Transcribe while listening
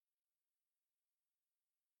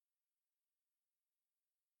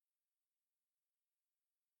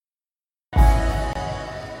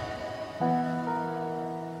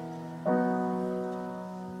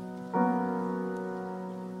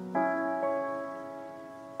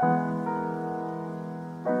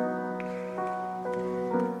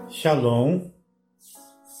Shalom.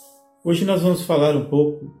 Hoje nós vamos falar um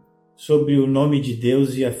pouco sobre o nome de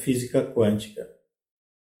Deus e a física quântica.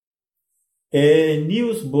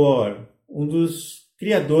 Niels Bohr, um dos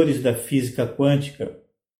criadores da física quântica,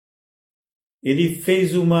 ele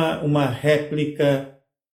fez uma réplica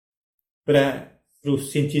para o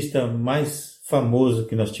cientista mais famoso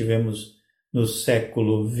que nós tivemos no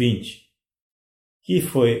século XX, que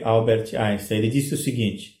foi Albert Einstein. Ele disse o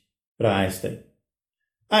seguinte para Einstein: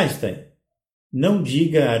 Einstein, não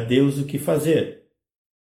diga a Deus o que fazer.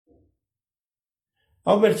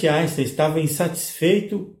 Albert Einstein estava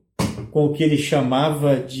insatisfeito com o que ele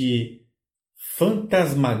chamava de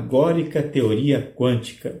fantasmagórica teoria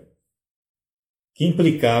quântica, que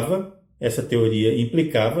essa teoria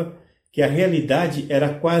implicava que a realidade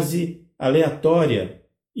era quase aleatória,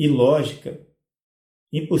 ilógica,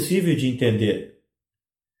 impossível de entender.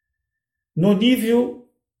 No nível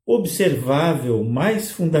observável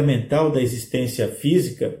mais fundamental da existência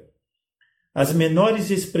física, as menores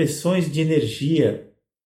expressões de energia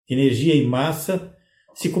e massa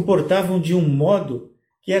se comportavam de um modo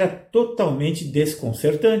que era totalmente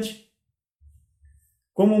desconcertante.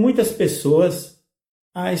 Como muitas pessoas,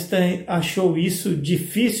 Einstein achou isso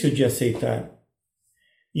difícil de aceitar.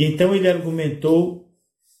 E então ele argumentou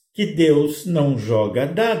que Deus não joga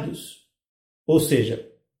dados. Ou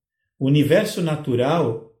seja, o universo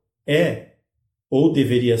natural é, ou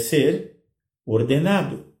deveria ser,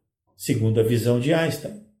 ordenado, segundo a visão de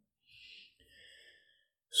Einstein.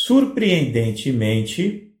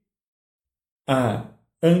 Surpreendentemente, a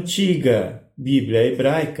antiga Bíblia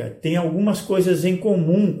hebraica tem algumas coisas em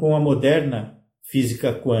comum com a moderna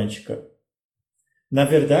física quântica. Na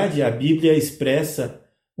verdade, a Bíblia expressa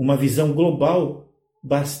uma visão global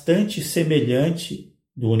bastante semelhante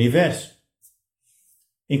do universo.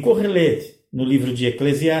 Em Correlete, no livro de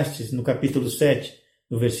Eclesiastes, no capítulo 7,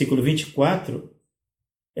 no versículo 24,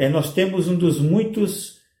 nós temos um dos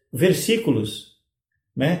muitos versículos,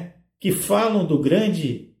 que falam do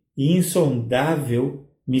grande e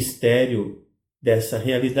insondável mistério dessa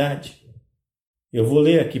realidade. Eu vou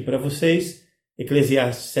ler aqui para vocês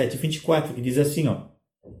Eclesiastes 7, 24, que diz assim: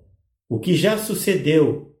 o que já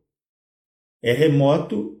sucedeu é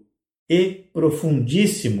remoto e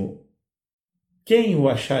profundíssimo. Quem o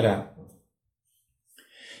achará?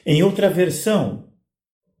 Em outra versão,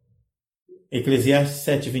 Eclesiastes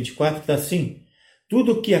 7, 24, está assim: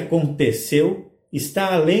 tudo o que aconteceu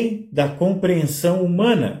está além da compreensão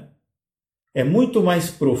humana. É muito mais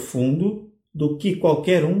profundo do que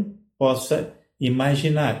qualquer um possa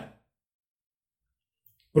imaginar.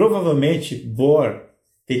 Provavelmente, Bohr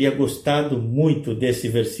teria gostado muito desse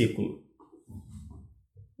versículo.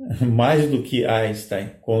 Mais do que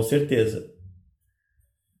Einstein, com certeza.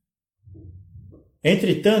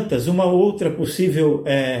 Entre tantas, uma outra possível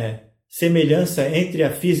semelhança entre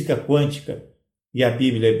a física quântica e a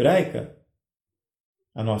Bíblia hebraica,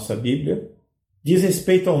 a nossa Bíblia, diz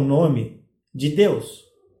respeito ao nome de Deus,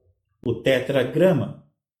 o tetragrama,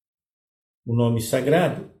 o nome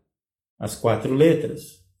sagrado, as 4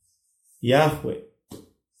 letras, Yahweh.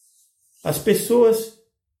 As pessoas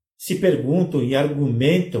se perguntam e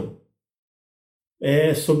argumentam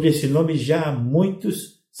sobre esse nome já há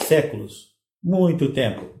muitos séculos. Muito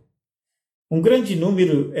tempo. Um grande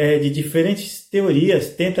número de diferentes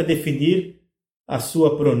teorias tenta definir a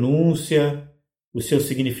sua pronúncia, o seu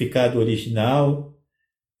significado original.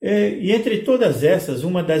 E entre todas essas,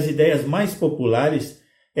 uma das ideias mais populares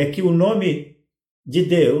é que o nome de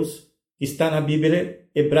Deus, que está na Bíblia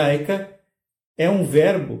hebraica, é um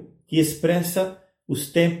verbo que expressa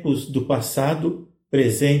os tempos do passado,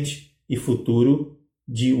 presente e futuro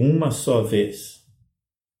de uma só vez.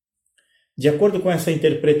 De acordo com essa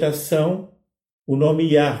interpretação, o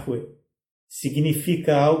nome Yahweh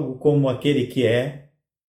significa algo como aquele que é,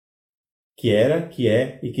 que era, que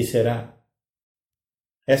é e que será.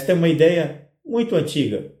 Esta é uma ideia muito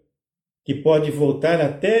antiga, que pode voltar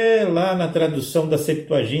até lá na tradução da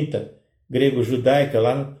Septuaginta grego-judaica,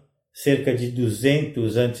 lá cerca de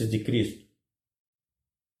 200 a.C.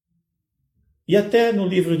 E até no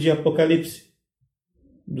livro de Apocalipse,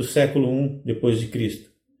 do século I depois de Cristo.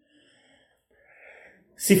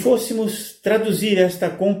 Se fôssemos traduzir esta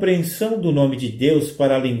compreensão do nome de Deus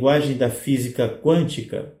para a linguagem da física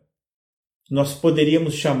quântica, nós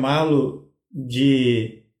poderíamos chamá-lo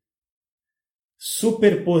de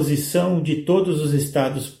superposição de todos os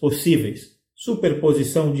estados possíveis.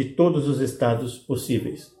 Superposição de todos os estados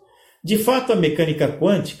possíveis. De fato, a mecânica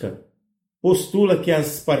quântica postula que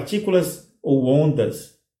as partículas ou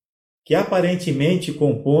ondas que aparentemente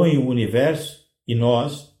compõem o universo e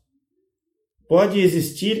nós pode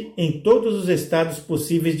existir em todos os estados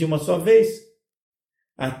possíveis de uma só vez,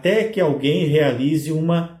 até que alguém realize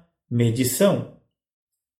uma medição.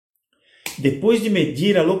 Depois de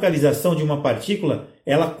medir a localização de uma partícula,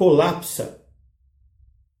 ela colapsa.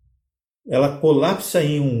 Ela colapsa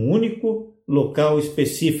em um único local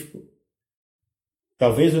específico.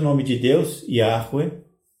 Talvez o nome de Deus, Yahweh,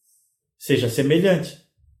 seja semelhante.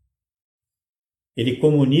 Ele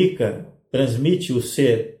comunica, transmite o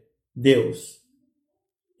ser Deus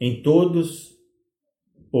em todos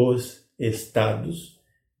os estados,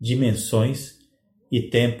 dimensões e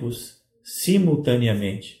tempos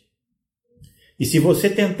simultaneamente. E se você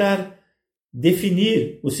tentar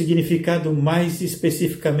definir o significado mais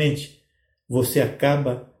especificamente, você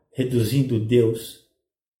acaba reduzindo Deus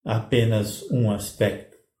a apenas um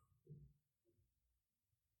aspecto.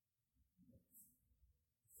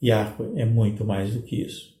 Yahweh é muito mais do que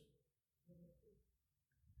isso.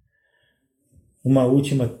 Uma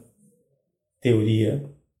última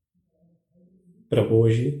teoria para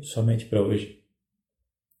hoje, somente para hoje,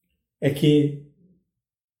 é que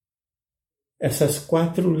essas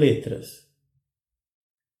 4 letras,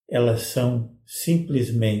 elas são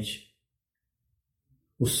simplesmente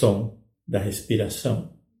o som da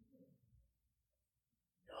respiração.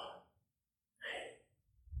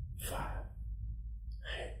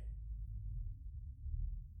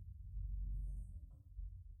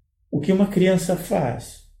 O que uma criança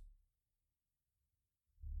faz?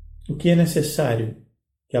 O que é necessário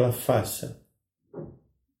que ela faça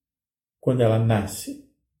quando ela nasce?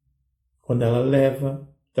 Quando ela leva,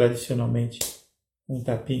 tradicionalmente, um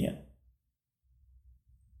tapinha.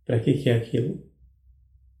 Para que é aquilo?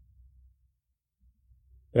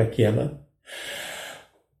 Para que ela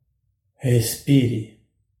respire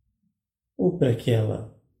ou para que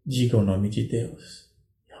ela diga o nome de Deus?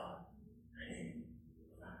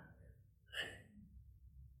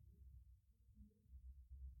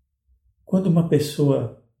 Quando uma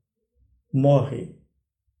pessoa morre,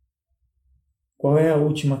 qual é a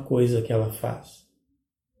última coisa que ela faz?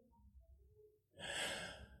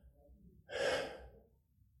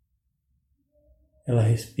 Ela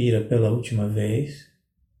respira pela última vez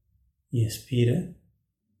e expira,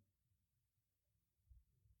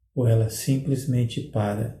 ou ela simplesmente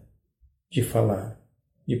para de falar,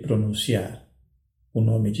 de pronunciar o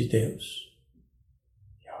nome de Deus?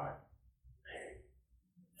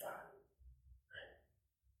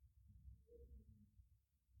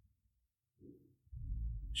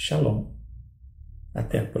 Shalom.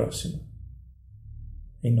 Até a próxima.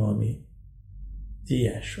 Em nome de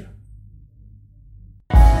Yeshua.